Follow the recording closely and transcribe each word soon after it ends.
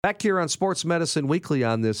Back here on Sports Medicine Weekly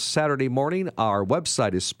on this Saturday morning. Our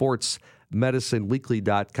website is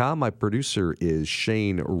sportsmedicineweekly.com. My producer is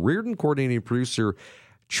Shane Reardon, coordinating producer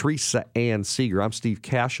Teresa Ann Seeger. I'm Steve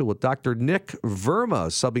Cashel with Dr. Nick Verma,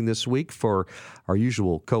 subbing this week for our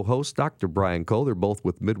usual co-host, Dr. Brian Cole. They're both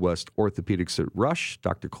with Midwest Orthopedics at Rush.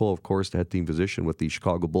 Dr. Cole, of course, the head team physician with the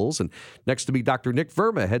Chicago Bulls. And next to me, Dr. Nick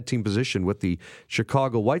Verma, head team physician with the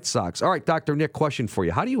Chicago White Sox. All right, Dr. Nick, question for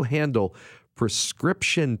you. How do you handle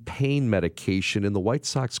prescription pain medication in the White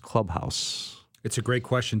Sox clubhouse? It's a great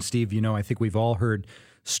question, Steve. I think we've all heard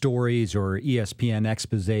stories or ESPN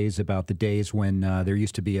exposés about the days when there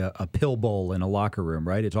used to be a pill bowl in a locker room,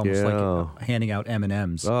 right? It's almost like handing out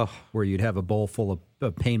M&Ms, where you'd have a bowl full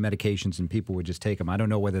of pain medications and people would just take them. I don't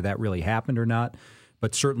know whether that really happened or not,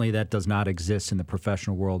 but certainly that does not exist in the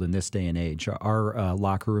professional world in this day and age. Our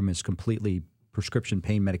locker room is completely prescription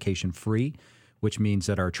pain medication free, which means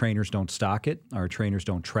that our trainers don't stock it. Our trainers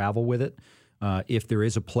don't travel with it. If there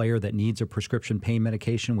is a player that needs a prescription pain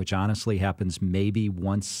medication, which honestly happens maybe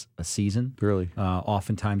once a season, really,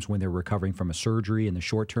 oftentimes when they're recovering from a surgery in the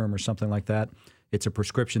short term or something like that, it's a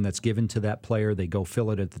prescription that's given to that player. They go fill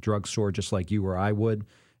it at the drugstore just like you or I would,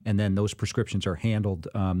 and then those prescriptions are handled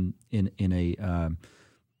in a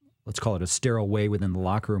let's call it a sterile way within the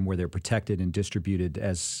locker room where they're protected and distributed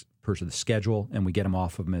as per the schedule, and we get them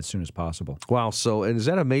off of them as soon as possible. Wow. So, and is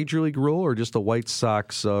that a major league rule or just a White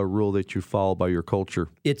Sox rule that you follow by your culture?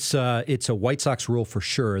 It's a White Sox rule for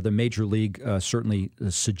sure. The major league certainly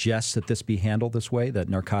suggests that this be handled this way, that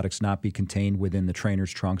narcotics not be contained within the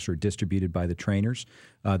trainers' trunks or distributed by the trainers.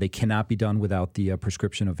 They cannot be done without the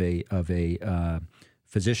prescription of a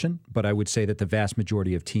physician, but I would say that the vast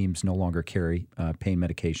majority of teams no longer carry pain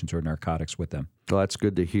medications or narcotics with them. Well, that's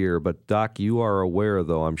good to hear. But, Doc, you are aware,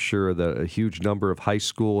 though, I'm sure, that a huge number of high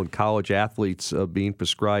school and college athletes being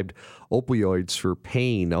prescribed opioids for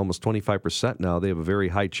pain, almost 25% now. They have a very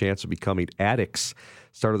high chance of becoming addicts.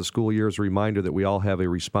 Start of the school year is a reminder that we all have a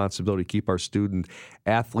responsibility to keep our student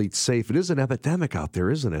athletes safe. It is an epidemic out there,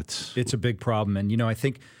 isn't it? It's a big problem. And, I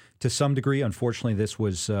think to some degree, unfortunately, this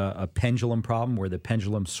was a pendulum problem where the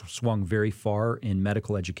pendulum swung very far in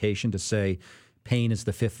medical education to say pain is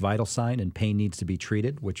the fifth vital sign and pain needs to be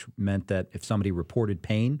treated, which meant that if somebody reported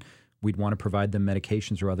pain, we'd want to provide them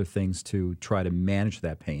medications or other things to try to manage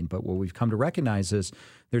that pain. But what we've come to recognize is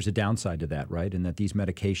there's a downside to that, right? And that these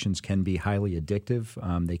medications can be highly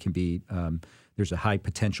addictive. They can be there's a high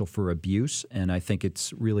potential for abuse, and I think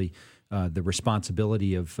it's really the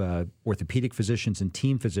responsibility of orthopedic physicians and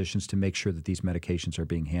team physicians to make sure that these medications are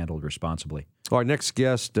being handled responsibly. Our next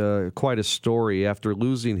guest, quite a story. After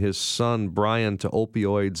losing his son, Brian, to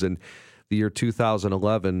opioids in the year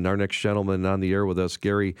 2011, our next gentleman on the air with us,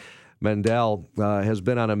 Gary Mendel, has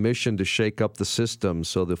been on a mission to shake up the system.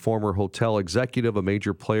 So the former hotel executive, a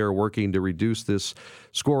major player working to reduce this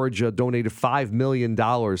scourge, donated $5 million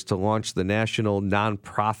to launch the national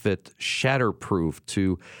nonprofit Shatterproof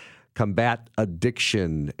to combat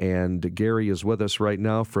addiction. And Gary is with us right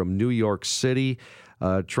now from New York City,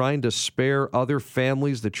 trying to spare other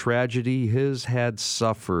families the tragedy his had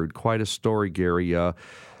suffered. Quite a story, Gary.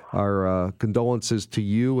 Our condolences to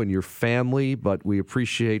you and your family, but we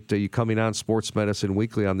appreciate you coming on Sports Medicine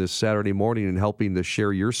Weekly on this Saturday morning and helping to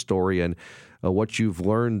share your story and what you've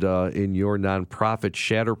learned in your nonprofit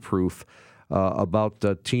Shatterproof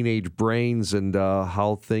about teenage brains and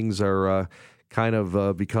how things are kind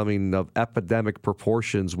of becoming of epidemic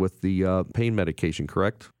proportions with the pain medication,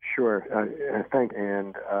 correct? Sure.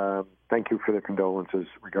 Thank you for the condolences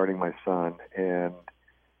regarding my son, and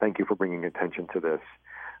thank you for bringing attention to this.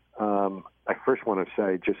 I first want to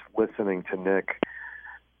say, just listening to Nick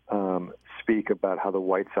speak about how the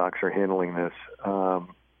White Sox are handling this,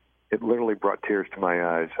 it literally brought tears to my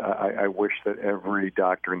eyes. I wish that every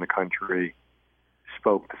doctor in the country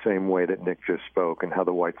spoke the same way that Nick just spoke and how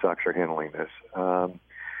the White Sox are handling this.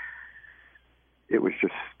 It was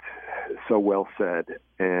just so well said,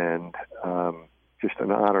 and just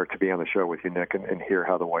an honor to be on the show with you, Nick, and hear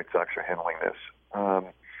how the White Sox are handling this.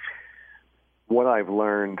 What I've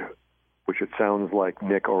learned, which it sounds like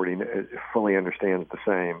Nick already fully understands the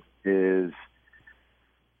same, is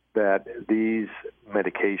that these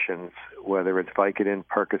medications, whether it's Vicodin,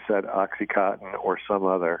 Percocet, Oxycontin, or some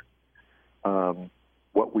other,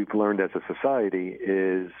 what we've learned as a society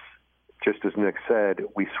is, just as Nick said,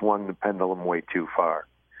 we swung the pendulum way too far.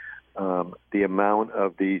 The amount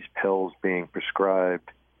of these pills being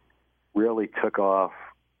prescribed really took off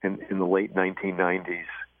in the late 1990s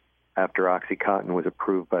after Oxycontin was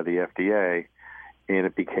approved by the FDA, and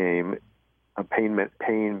it became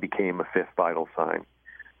pain became a fifth vital sign.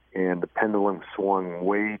 And the pendulum swung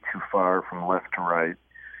way too far from left to right.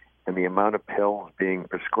 and the amount of pills being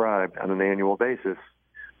prescribed on an annual basis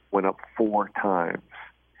went up 4 times.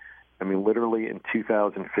 I mean, literally in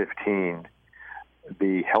 2015,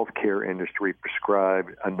 the healthcare industry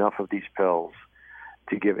prescribed enough of these pills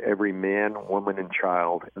to give every man, woman, and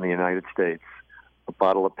child in the United States a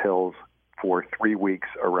bottle of pills for 3 weeks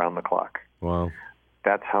around the clock. Wow.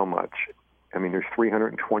 That's how much. I mean, there's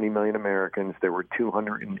 320 million Americans. There were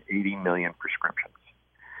 280 million prescriptions.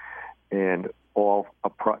 And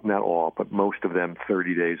not all, but most of them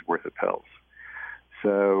 30 days worth of pills.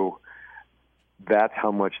 So that's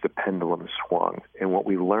how much the pendulum swung. And what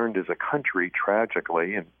we learned as a country,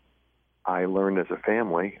 tragically, and I learned as a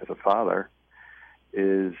family, as a father,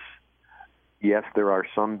 is yes, there are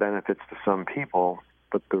some benefits to some people,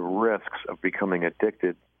 but the risks of becoming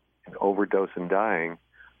addicted and overdose and dying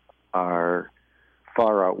are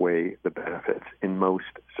far outweigh the benefits in most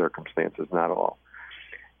circumstances, not all.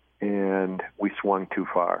 And we swung too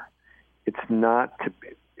far. It's not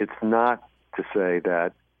to say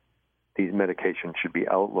that these medications should be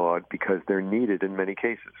outlawed, because they're needed in many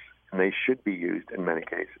cases, and they should be used in many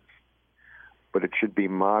cases. But it should be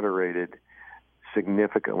moderated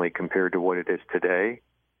significantly compared to what it is today,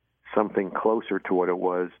 something closer to what it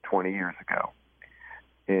was 20 years ago.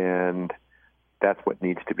 And that's what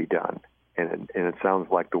needs to be done. And it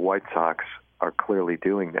sounds like the White Sox are clearly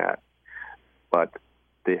doing that. But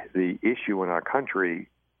the issue in our country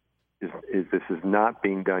is this is not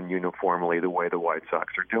being done uniformly the way the White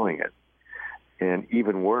Sox are doing it. And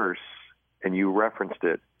even worse, and you referenced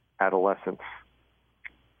it, adolescence.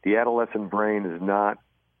 The adolescent brain is not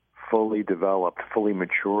fully developed, fully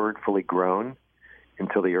matured, fully grown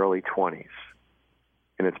until the early 20s.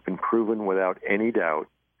 And it's been proven without any doubt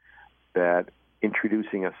that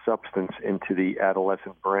introducing a substance into the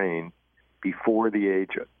adolescent brain before that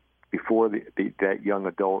young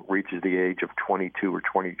adult reaches the age of 22 or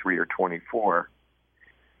 23 or 24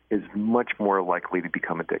 is much more likely to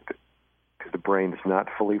become addicted, because the brain is not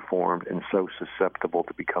fully formed and so susceptible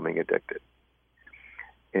to becoming addicted.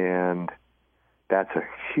 And that's a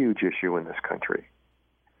huge issue in this country.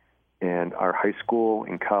 And our high school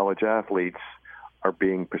and college athletes are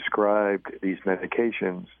being prescribed these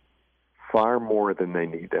medications far more than they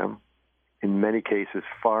need them, in many cases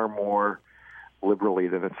far more liberally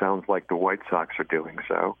than it sounds like the White Sox are doing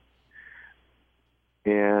so.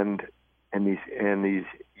 And these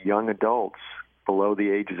young adults below the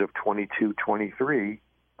ages of 22, 23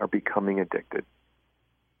 are becoming addicted.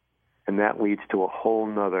 And that leads to a whole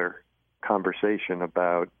nother conversation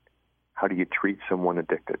about how do you treat someone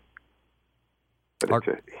addicted. But it's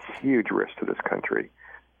a huge risk to this country.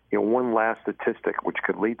 You know, one last statistic which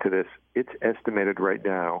could lead to this, it's estimated right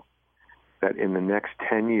now that in the next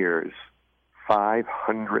 10 years,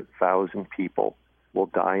 500,000 people will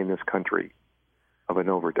die in this country of an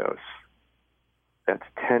overdose. That's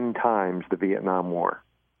 10 times the Vietnam War.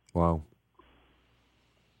 Wow.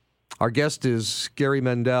 Our guest is Gary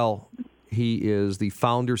Mendell. He is the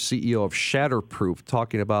founder, CEO of Shatterproof,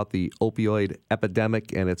 talking about the opioid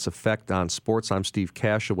epidemic and its effect on sports. I'm Steve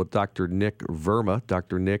Cashel with Dr. Nick Verma.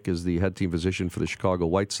 Dr. Nick is the head team physician for the Chicago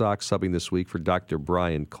White Sox, subbing this week for Dr.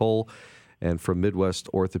 Brian Cole, and from Midwest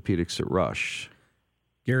Orthopedics at Rush.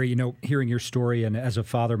 Gary, you know, hearing your story, and as a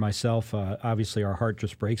father myself, obviously our heart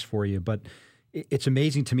just breaks for you, but it's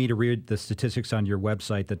amazing to me to read the statistics on your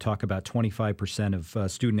website that talk about 25% of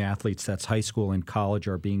student athletes, that's high school and college,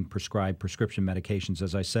 are being prescribed prescription medications.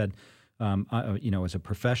 As I said, as a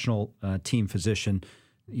professional team physician,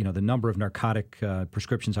 you know, the number of narcotic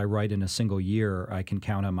prescriptions I write in a single year, I can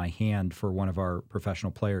count on my hand for one of our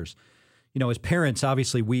professional players. You know, as parents,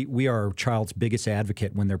 obviously, we are our child's biggest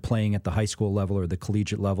advocate when they're playing at the high school level or the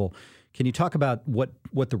collegiate level. Can you talk about what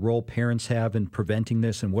the role parents have in preventing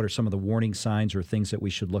this, and what are some of the warning signs or things that we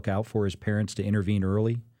should look out for as parents to intervene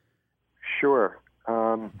early? Sure.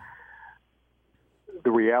 The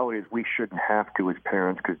reality is we shouldn't have to as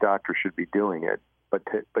parents, because doctors should be doing it. But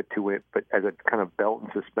as a kind of belt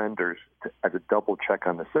and suspenders, as a double check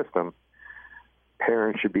on the system,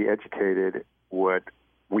 parents should be educated what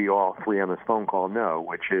we all three on this phone call know,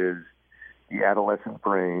 which is the adolescent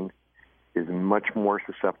brain is much more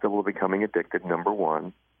susceptible to becoming addicted, number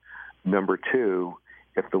one. Number two,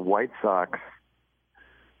 if the White Sox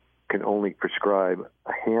can only prescribe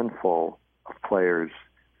a handful of players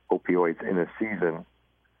opioids in a season,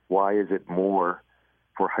 why is it more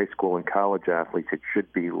for high school and college athletes? It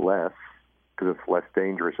should be less, because it's less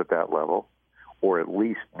dangerous at that level, or at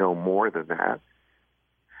least no more than that.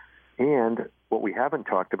 And what we haven't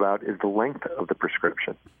talked about is the length of the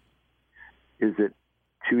prescription. Is it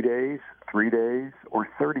 2 days, 3 days, or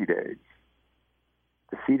 30 days?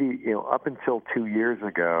 The CD, up until 2 years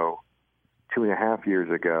ago, 2.5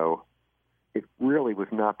 years ago, it really was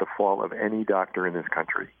not the fault of any doctor in this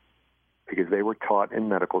country, because they were taught in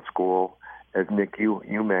medical school, as Nick,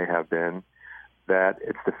 you may have been, that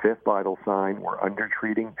it's the fifth vital sign. We're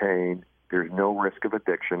under-treating pain. There's no risk of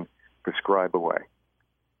addiction. Prescribe away.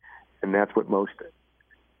 And that's what most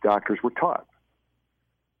doctors were taught.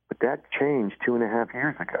 But that changed 2.5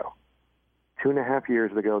 years ago. 2.5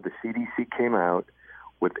 years ago, the CDC came out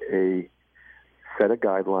with a set of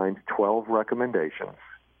guidelines, 12 recommendations,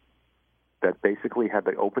 that basically had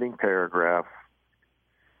the opening paragraph,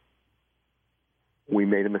 we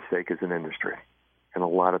made a mistake as an industry, and a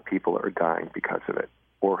lot of people are dying because of it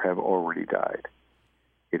or have already died.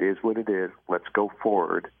 It is what it is. Let's go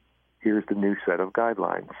forward. Here's the new set of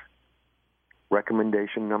guidelines.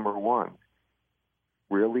 Recommendation number 1,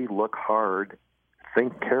 really look hard,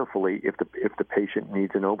 think carefully if the patient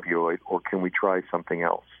needs an opioid, or can we try something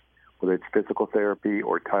else, whether it's physical therapy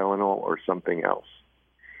or Tylenol or something else.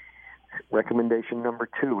 Recommendation number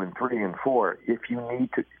 2 and 3 and 4, if you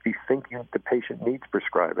think the patient needs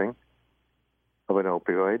prescribing of an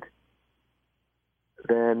opioid,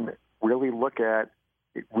 then really look at,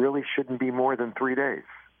 it really shouldn't be more than 3 days.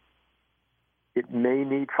 It may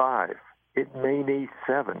need 5. It may need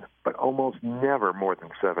 7, but almost never more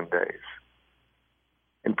than 7 days.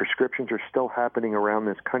 And prescriptions are still happening around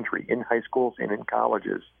this country in high schools and in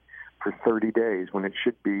colleges for 30 days when it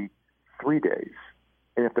should be 3 days.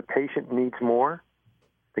 And if the patient needs more,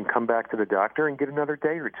 then come back to the doctor and get another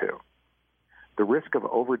day or 2. The risk of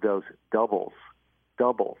overdose doubles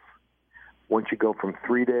once you go from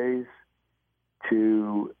 3 days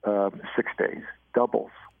to 6 days,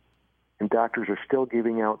 doubles. And doctors are still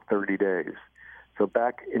giving out 30 days. So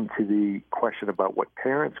back into the question about what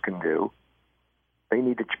parents can do, they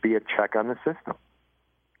need to be a check on the system.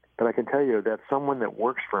 But I can tell you that someone that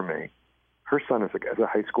works for me, her son is a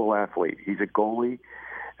high school athlete. He's a goalie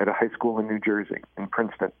at a high school in New Jersey, in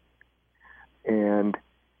Princeton. And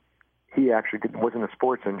he actually wasn't a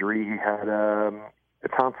sports injury. He had a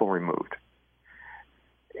tonsil removed.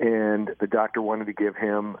 And the doctor wanted to give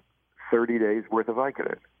him 30 days worth of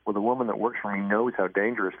Vicodin. Well, the woman that works for me knows how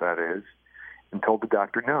dangerous that is and told the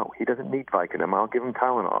doctor, no, he doesn't need Vicodin. I'll give him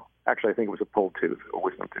Tylenol. Actually, I think it was a pulled tooth, or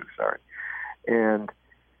wisdom tooth, sorry. And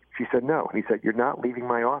she said no. And he said, you're not leaving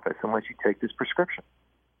my office unless you take this prescription.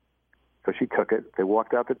 So she took it. They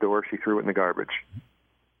walked out the door. She threw it in the garbage.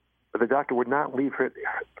 But the doctor would not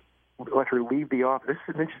let her leave the office.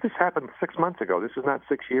 This happened 6 months ago. This is not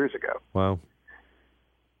 6 years ago. Wow.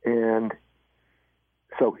 And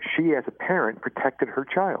so she, as a parent, protected her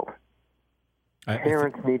child.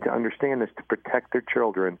 Parents need to understand this to protect their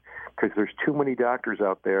children, because there's too many doctors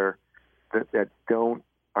out there that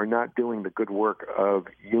are not doing the good work of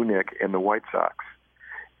UNIC and the White Sox.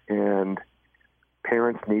 And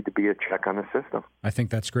parents need to be a check on the system. I think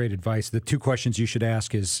that's great advice. The 2 questions you should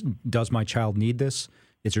ask is, does my child need this?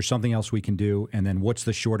 Is there something else we can do? And then what's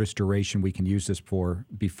the shortest duration we can use this for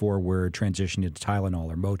before we're transitioning to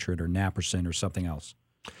Tylenol or Motrin or Naproxen or something else?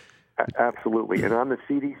 Absolutely. And on the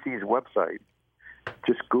CDC's website,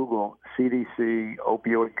 just Google CDC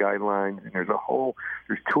opioid guidelines, and there's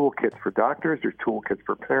toolkits for doctors, there's toolkits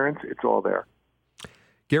for parents. It's all there.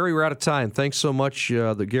 Gary, we're out of time. Thanks so much.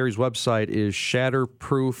 Gary's website is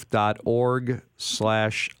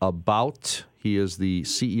shatterproof.org/about. He is the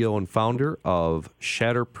CEO and founder of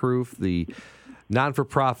Shatterproof, the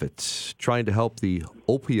non-for-profit trying to help the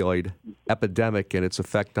opioid epidemic and its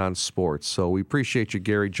effect on sports. So we appreciate you,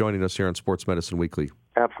 Gary, joining us here on Sports Medicine Weekly.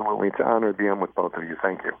 Absolutely. It's an honor to be on with both of you.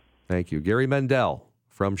 Thank you. Thank you. Gary Mendel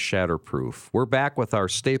from Shatterproof. We're back with our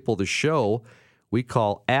staple of the show. We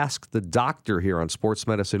call Ask the Doctor here on Sports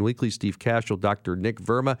Medicine Weekly. Steve Cashel, Dr. Nick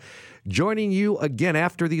Verma, joining you again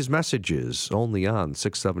after these messages, only on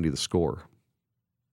 670 The Score.